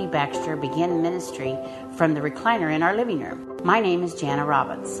and Judy Baxter, began ministry from the recliner in our living room. My name is Jana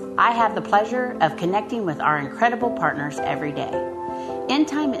Robbins. I have the pleasure of connecting with our incredible partners every day. End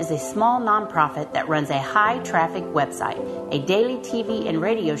Time is a small nonprofit that runs a high-traffic website, a daily TV and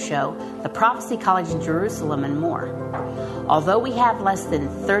radio show, the Prophecy College in Jerusalem, and more. Although we have less than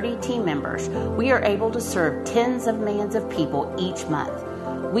 30 team members, we are able to serve tens of millions of people each month.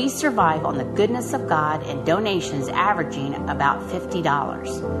 We survive on the goodness of God and donations averaging about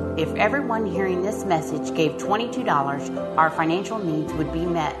 $50. If everyone hearing this message gave $22, our financial needs would be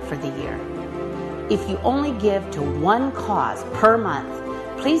met for the year. If you only give to one cause per month,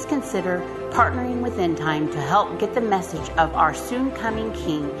 please consider partnering with End Time to help get the message of our soon-coming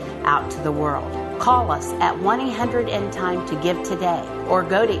King out to the world. Call us at 1-800-END-TIME to give today, or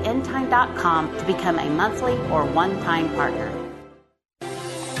go to endtime.com to become a monthly or one-time partner.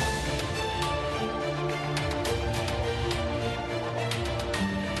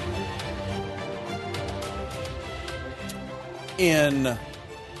 In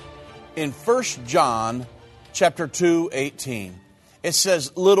 1 John chapter 2:18, it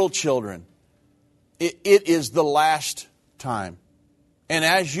says, little children, it is the last time. And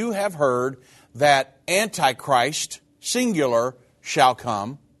as you have heard that Antichrist, singular, shall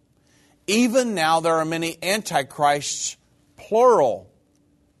come, even now there are many Antichrists, plural,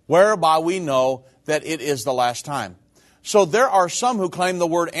 whereby we know that it is the last time. So there are some who claim the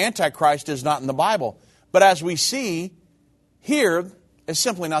word Antichrist is not in the Bible. But as we see here, it's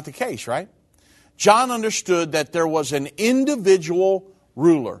simply not the case, right? John understood that there was an individual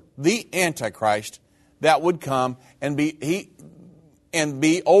ruler, the Antichrist, that would come and be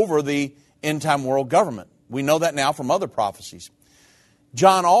over the end-time world government. We know that now from other prophecies.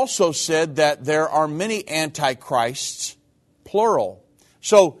 John also said that there are many antichrists, plural.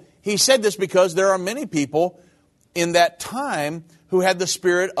 So he said this because there are many people in that time who had the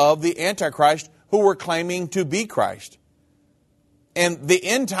spirit of the Antichrist who were claiming to be Christ. And the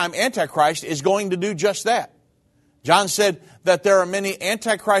end-time Antichrist is going to do just that. John said that there are many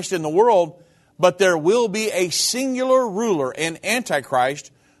Antichrists in the world, but there will be a singular ruler, an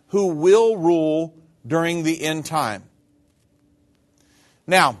Antichrist, who will rule during the end time.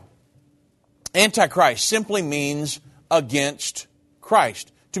 Now, Antichrist simply means against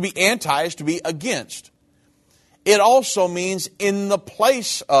Christ. To be anti is to be against. It also means in the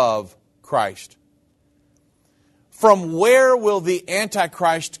place of Christ. From where will the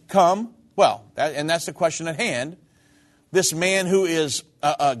Antichrist come? Well, and that's the question at hand. This man who is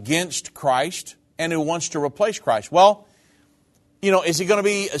against Christ and who wants to replace Christ. Well, is he going to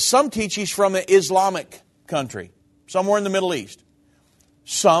be, some teach he's from an Islamic country, somewhere in the Middle East.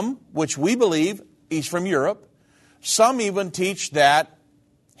 Some, which we believe, he's from Europe. Some even teach that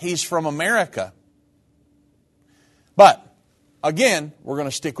he's from America. But, again, we're going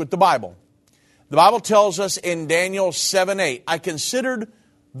to stick with the Bible. The Bible tells us in Daniel 7:8, I considered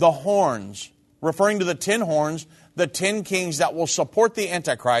the horns, referring to the 10 horns, the 10 kings that will support the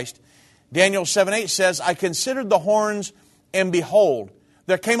Antichrist. Daniel 7:8 says, I considered the horns, and behold,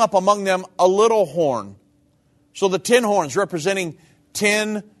 there came up among them a little horn. So the 10 horns representing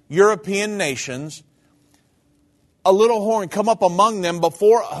 10 European nations, a little horn come up among them,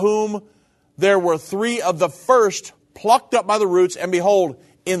 before whom there were 3 of the first plucked up by the roots, and behold,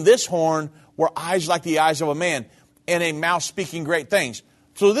 in this horn were eyes like the eyes of a man, and a mouth speaking great things.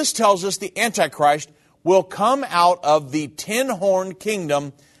 So this tells us the Antichrist will come out of the 10-horn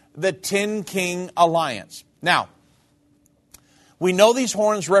kingdom, the 10-king alliance. Now, we know these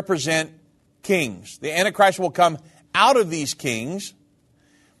horns represent kings. The Antichrist will come out of these kings,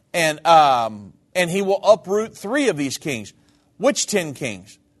 and he will uproot 3 of these kings. Which 10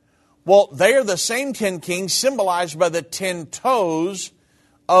 kings? Well, they are the same 10 kings symbolized by the 10 toes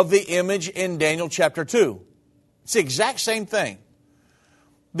of the image in Daniel chapter 2. It's the exact same thing.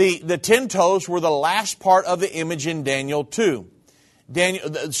 The 10 toes were the last part of the image in Daniel 2.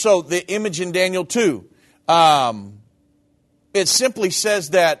 So the image in Daniel 2, it simply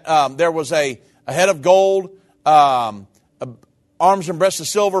says that there was a head of gold, arms and breasts of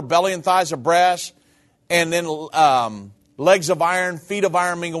silver, belly and thighs of brass, and then legs of iron, feet of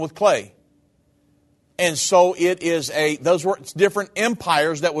iron mingled with clay. And so it is those were different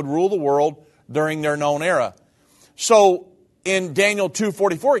empires that would rule the world during their known era. So in Daniel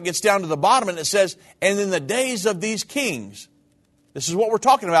 2:44, it gets down to the bottom and it says, and in the days of these kings, this is what we're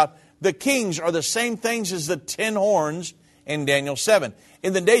talking about. The kings are the same things as the 10 horns in Daniel 7.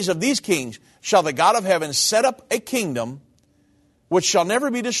 In the days of these kings shall the God of heaven set up a kingdom which shall never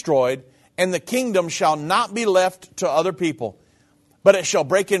be destroyed, and the kingdom shall not be left to other people, but it shall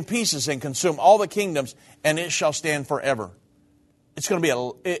break in pieces and consume all the kingdoms, and it shall stand forever. It's going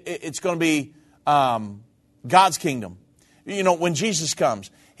to be God's kingdom. When Jesus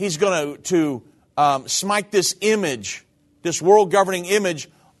comes, He's going to smite this image, this world governing image,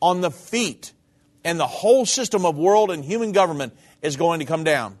 on the feet, and the whole system of world and human government is going to come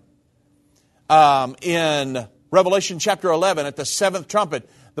down. In Revelation chapter 11, at the 7th trumpet,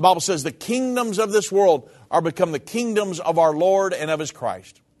 the Bible says the kingdoms of this world are become the kingdoms of our Lord and of His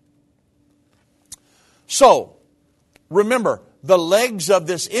Christ. So, remember, the legs of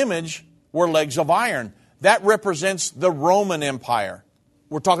this image were legs of iron. That represents the Roman Empire.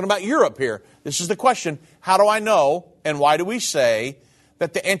 We're talking about Europe here. This is the question, how do I know and why do we say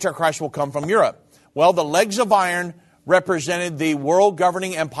that the Antichrist will come from Europe? Well, the legs of iron represented the world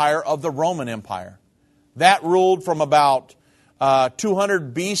governing empire of the Roman Empire. That ruled from about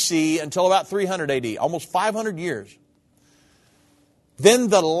 200 BC until about 300 AD, almost 500 years. Then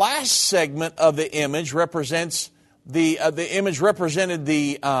the last segment of the image represents the image represented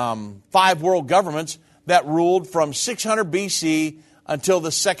the 5 world governments that ruled from 600 BC until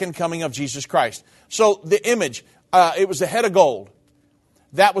the second coming of Jesus Christ. So the image, it was the head of gold.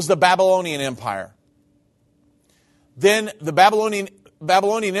 That was the Babylonian Empire. Then the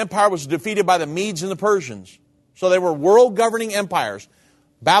Babylonian Empire was defeated by the Medes and the Persians. So they were world-governing empires.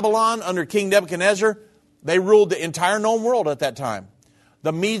 Babylon, under King Nebuchadnezzar, they ruled the entire known world at that time.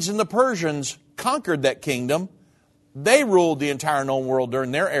 The Medes and the Persians conquered that kingdom. They ruled the entire known world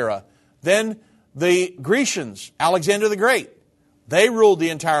during their era. Then the Grecians, Alexander the Great, they ruled the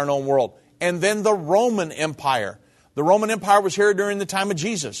entire known world. And then the Roman Empire. The Roman Empire was here during the time of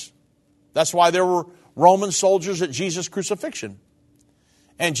Jesus. That's why there were Roman soldiers at Jesus' crucifixion.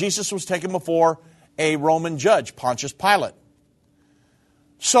 And Jesus was taken before a Roman judge, Pontius Pilate.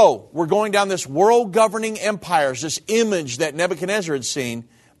 So, we're going down this world governing empires, this image that Nebuchadnezzar had seen,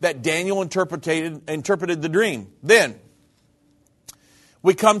 that Daniel interpreted the dream. Then,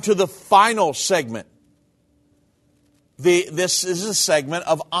 we come to the final segment. This is a segment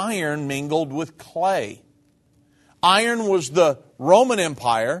of iron mingled with clay. Iron was the Roman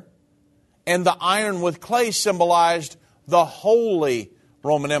Empire, and the iron with clay symbolized the Holy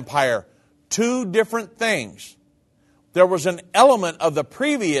Roman Empire. Two different things. There was an element of the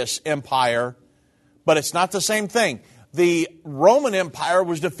previous empire, but it's not the same thing. The Roman Empire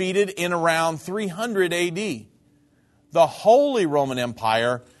was defeated in around 300 AD. The Holy Roman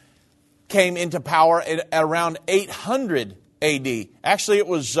Empire came into power at around 800 AD. Actually, it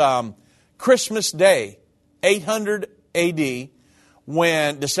was Christmas Day, 800 AD,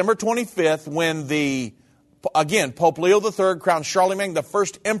 when December 25th, when Pope Leo III crowned Charlemagne the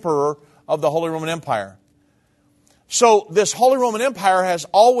first emperor of the Holy Roman Empire. So this Holy Roman Empire has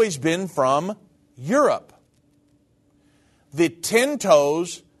always been from Europe. The 10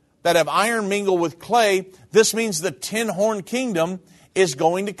 toes that have iron mingled with clay, this means the 10-horn kingdom is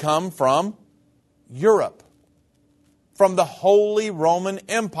going to come from Europe, from the Holy Roman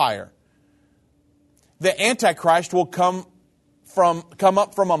Empire. The Antichrist will come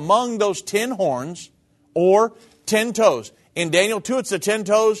up from among those 10 horns or 10 toes. In Daniel 2, it's the 10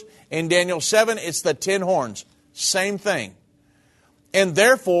 toes. In Daniel 7, it's the 10 horns. Same thing. And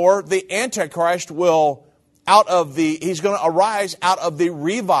therefore, the Antichrist he's going to arise out of the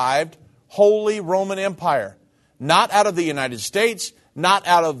revived Holy Roman Empire. Not out of the United States, not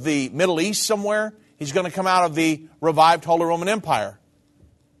out of the Middle East somewhere. He's going to come out of the revived Holy Roman Empire.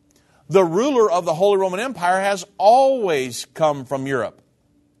 The ruler of the Holy Roman Empire has always come from Europe.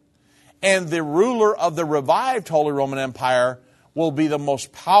 And the ruler of the revived Holy Roman Empire will be the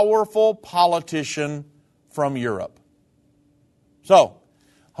most powerful politician from Europe. So,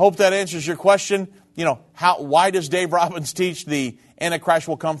 hope that answers your question. Why does Dave Robbins teach the Antichrist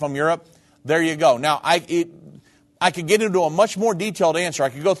will come from Europe? There you go. Now, I could get into a much more detailed answer. I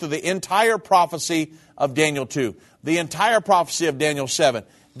could go through the entire prophecy of Daniel 2, the entire prophecy of Daniel 7,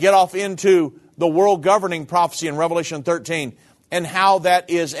 get off into the world governing prophecy in Revelation 13, and how that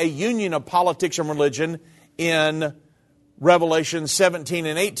is a union of politics and religion in Revelation 17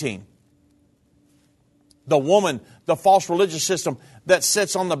 and 18. The woman, the false religious system that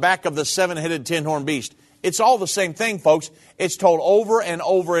sits on the back of the seven-headed, ten-horned beast. It's all the same thing, folks. It's told over and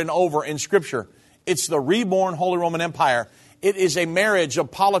over and over in Scripture. It's the reborn Holy Roman Empire. It is a marriage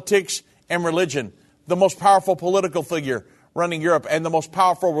of politics and religion. The most powerful political figure running Europe and the most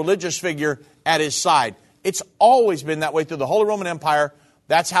powerful religious figure at his side. It's always been that way through the Holy Roman Empire.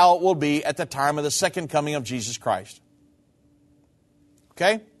 That's how it will be at the time of the second coming of Jesus Christ.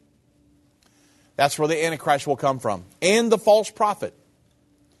 Okay? That's where the Antichrist will come from. And the false prophet.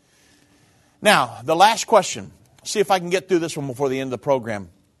 Now, the last question. See if I can get through this one before the end of the program.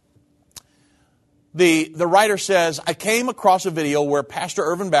 The writer says, I came across a video where Pastor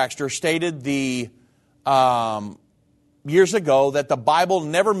Irvin Baxter stated years ago that the Bible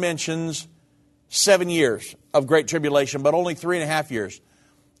never mentions 7 years of Great Tribulation, but only 3.5 years.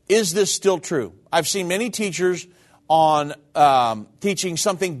 Is this still true? I've seen many teachers on teaching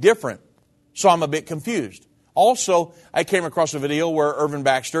something different, so I'm a bit confused. Also, I came across a video where Irvin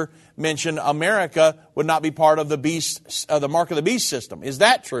Baxter mentioned America would not be part of the Mark of the Beast system. Is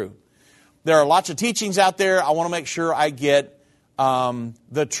that true? There are lots of teachings out there. I want to make sure I get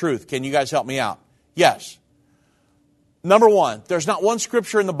the truth. Can you guys help me out? Yes. Number one, there's not one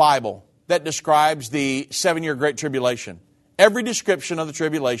scripture in the Bible that describes the 7-year Great Tribulation. Every description of the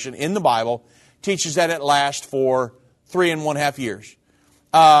tribulation in the Bible teaches that it lasts for 3.5 years.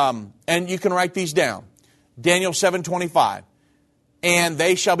 And you can write these down. Daniel 7:25. And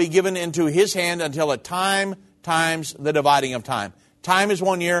they shall be given into his hand until a time times the dividing of time. Time is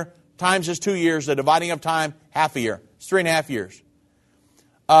 1 year. Times is 2 years. The dividing of time, half a year. It's 3.5 years.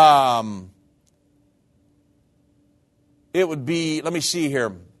 It would be, let me see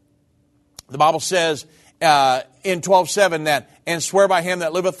here. The Bible says in 12:7 that, and swear by him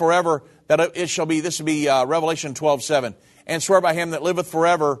that liveth forever, that it shall be, this would be Revelation 12:7. And swear by him that liveth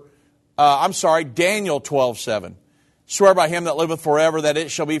forever, Daniel 12:7. Swear by him that liveth forever, that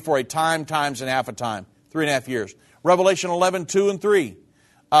it shall be for a time, times, and half a time. 3.5 years. Revelation 11:2 and 3.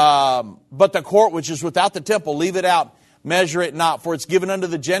 But the court which is without the temple, leave it out, measure it not, for it's given unto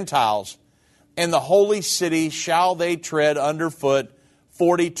the Gentiles, and the holy city shall they tread underfoot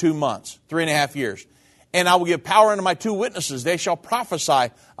 42 months, 3.5 years. And I will give power unto my 2 witnesses. They shall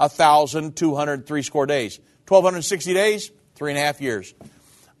prophesy 1,260 days. 1,260 days, 3.5 years.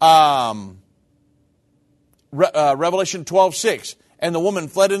 Revelation 12:6. And the woman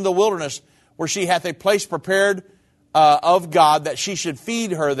fled into the wilderness, where she hath a place prepared of God, that she should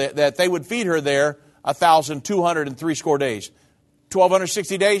feed her, that they would feed her there 1,260 days.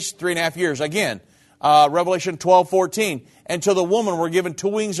 1,260 days, 3.5 years. Again, Revelation 12:14. And to the woman were given 2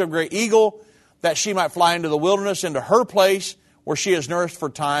 wings of a great eagle, that she might fly into the wilderness, into her place, where she is nourished for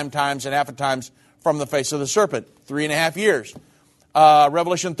times, and half a times from the face of the serpent. 3.5 years.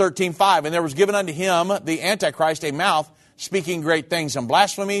 Revelation 13:5. And there was given unto him, the Antichrist, a mouth, speaking great things and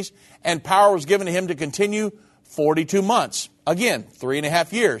blasphemies, and power was given to him to continue 42 months. Again,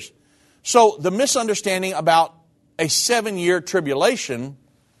 3.5 years. So the misunderstanding about a 7-year tribulation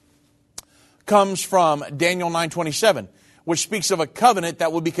comes from Daniel 9:27, which speaks of a covenant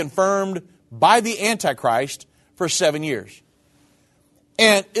that will be confirmed by the Antichrist for 7 years.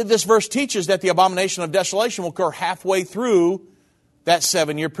 And this verse teaches that the abomination of desolation will occur halfway through that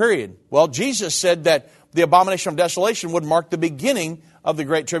 7-year period. Well, Jesus said that the abomination of desolation would mark the beginning of the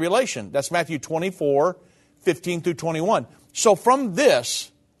Great Tribulation. That's Matthew 24:15 through 21. So from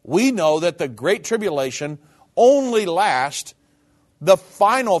this, we know that the Great Tribulation only lasts the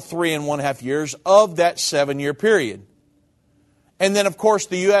final 3.5 years of that 7-year period. And then, of course,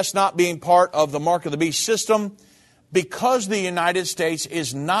 the U.S. not being part of the Mark of the Beast system, because the United States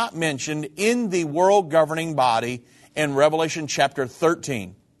is not mentioned in the world governing body in Revelation chapter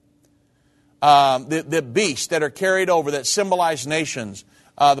 13. The beasts that are carried over that symbolize nations.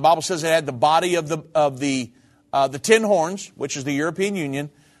 The Bible says it had the body of the 10 horns, which is the European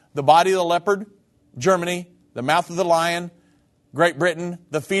Union, the body of the leopard, Germany, the mouth of the lion, Great Britain,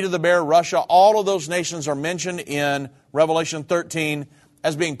 the feet of the bear, Russia. All of those nations are mentioned in Revelation 13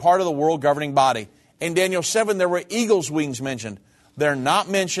 as being part of the world governing body. In Daniel 7, there were eagle's wings mentioned. They're not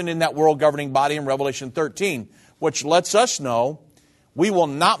mentioned in that world governing body in Revelation 13, which lets us know we will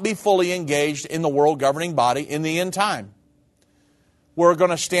not be fully engaged in the world governing body in the end time. We're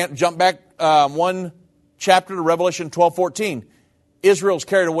going to jump back one chapter to Revelation 12:14. Israel's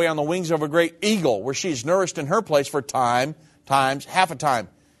carried away on the wings of a great eagle, where she's nourished in her place for times, half a time.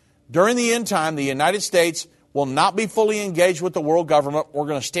 During the end time, the United States will not be fully engaged with the world government. We're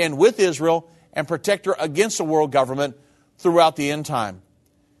going to stand with Israel and protect her against the world government throughout the end time.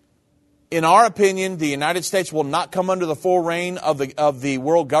 In our opinion, the United States will not come under the full reign of the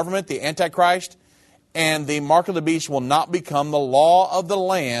world government, the Antichrist, and the mark of the beast will not become the law of the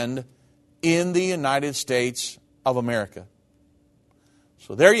land in the United States of America.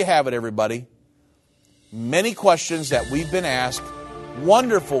 So there you have it, everybody. Many questions that we've been asked.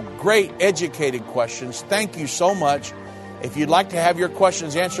 Wonderful, great, educated questions. Thank you so much. If you'd like to have your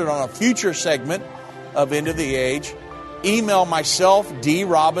questions answered on a future segment of End of the Age, email myself,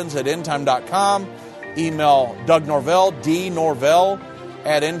 drobbins@endtime.com. Email Doug Norvell,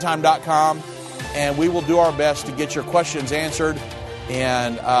 dnorvell@endtime.com. And we will do our best to get your questions answered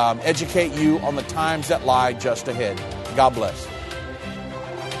and educate you on the times that lie just ahead. God bless.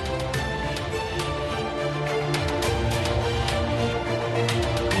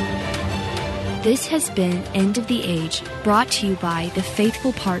 This has been End of the Age, brought to you by the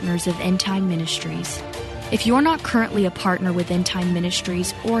faithful partners of End Time Ministries. If you're not currently a partner with End Time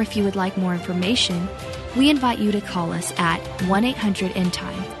Ministries, or if you would like more information, we invite you to call us at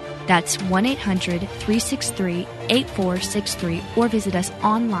 1-800-END-TIME. That's 1-800-363-8463, or visit us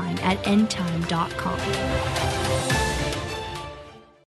online at endtime.com.